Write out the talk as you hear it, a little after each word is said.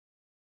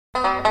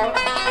Polly,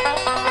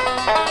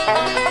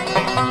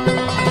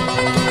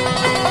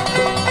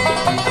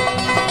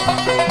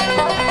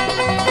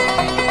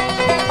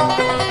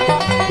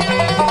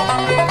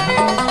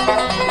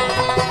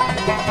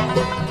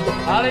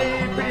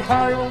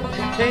 won't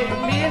you take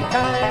me in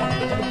time?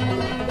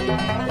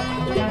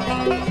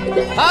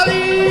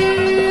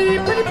 Polly,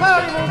 pretty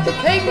Polly, won't you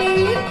take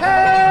me in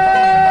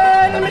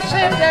time? Let me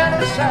sit down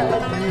beside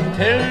you and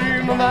tell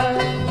you my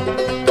mind.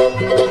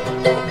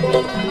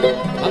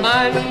 My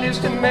mind is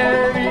to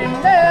marry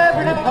and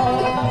never to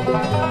part.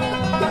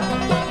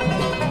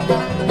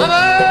 My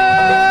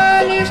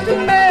mind is to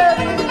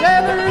marry and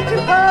never to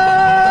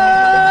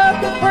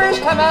part. The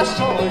first time I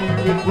saw you,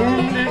 it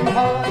wounded my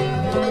heart.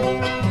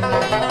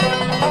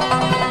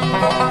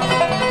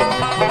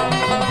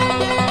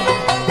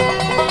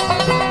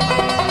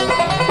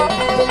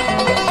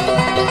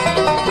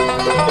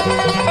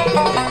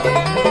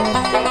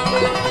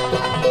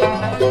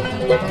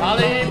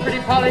 Polly, pretty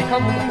Polly,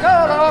 come go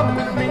along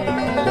with me.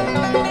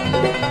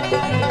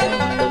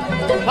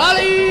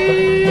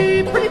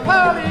 Polly, pretty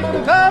Polly,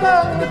 come go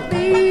along with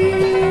me.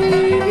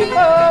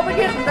 Before we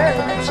get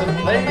married, some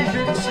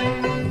pleasure to see.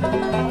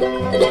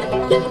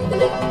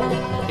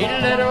 He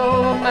led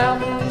over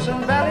mountains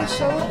and valleys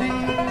so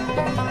deep.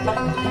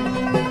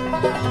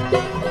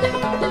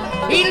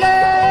 He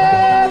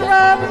led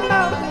over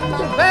mountains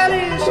and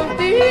valleys so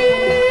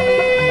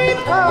deep.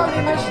 Polly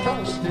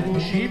mistrusted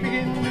and she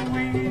began to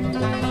weep.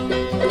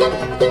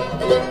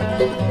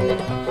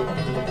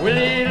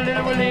 Willie,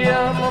 little Willie,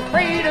 I'm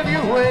afraid of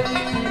your ways.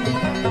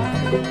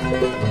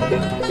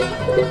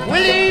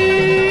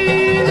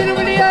 Willie, little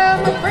Willie,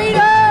 I'm afraid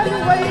of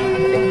your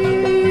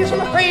ways.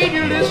 I'm afraid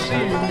you'll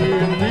deceive me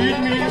and lead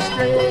me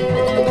astray.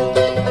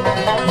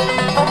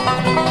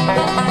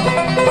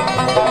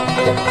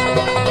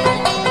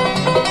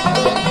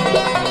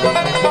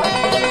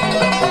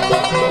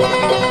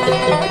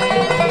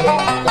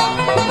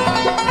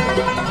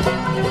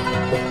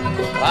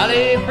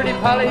 Polly, pretty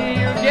Polly,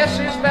 your guess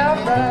is about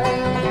right.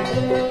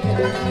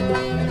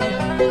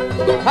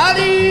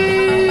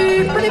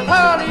 Polly, pretty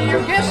Polly,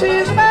 your guess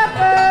is about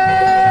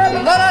right.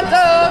 But I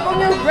dug on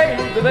your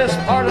grave the best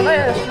part of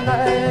last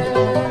night.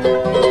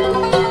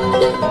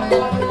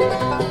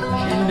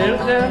 She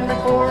knelt down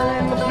before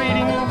him,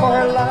 pleading for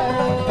her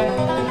life.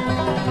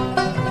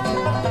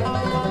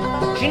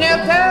 She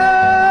knelt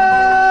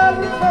down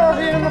before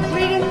him,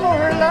 pleading for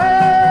her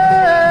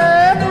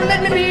life. Let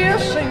me be a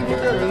single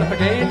girl if I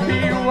can't be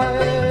your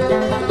wife.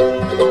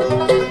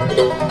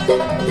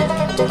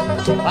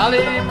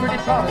 Polly, pretty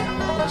Polly,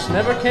 this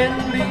never can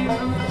be.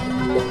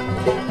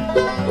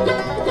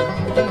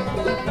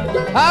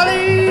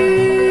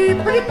 Polly,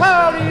 pretty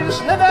Polly, this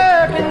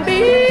never can be.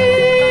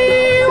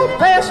 Your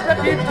past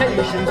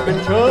reputation's been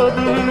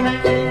troubling me.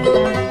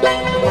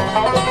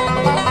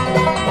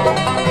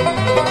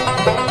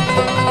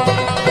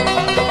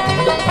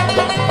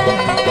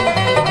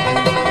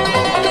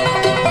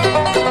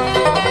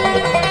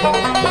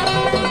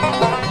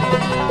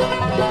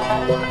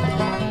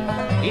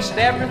 He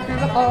stabbed her through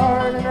the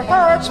heart and her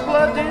heart's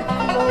blood did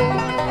flow.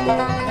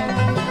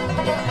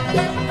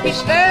 He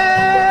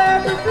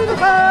stabbed her through the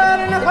heart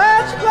and her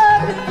heart's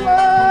blood did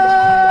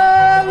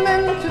flow. And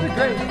then to the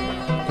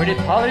grave, pretty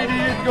Polly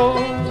did go.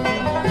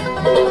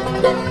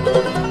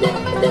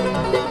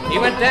 He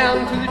went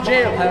down to the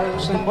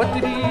jailhouse and what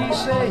did he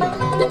say?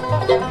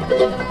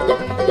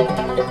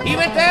 He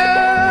went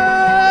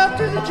down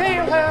to the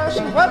jailhouse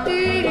and what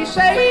did he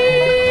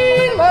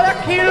say? Lord, I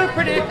killed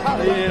pretty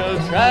Polly, I'll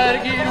try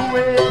to get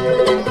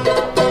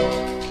away.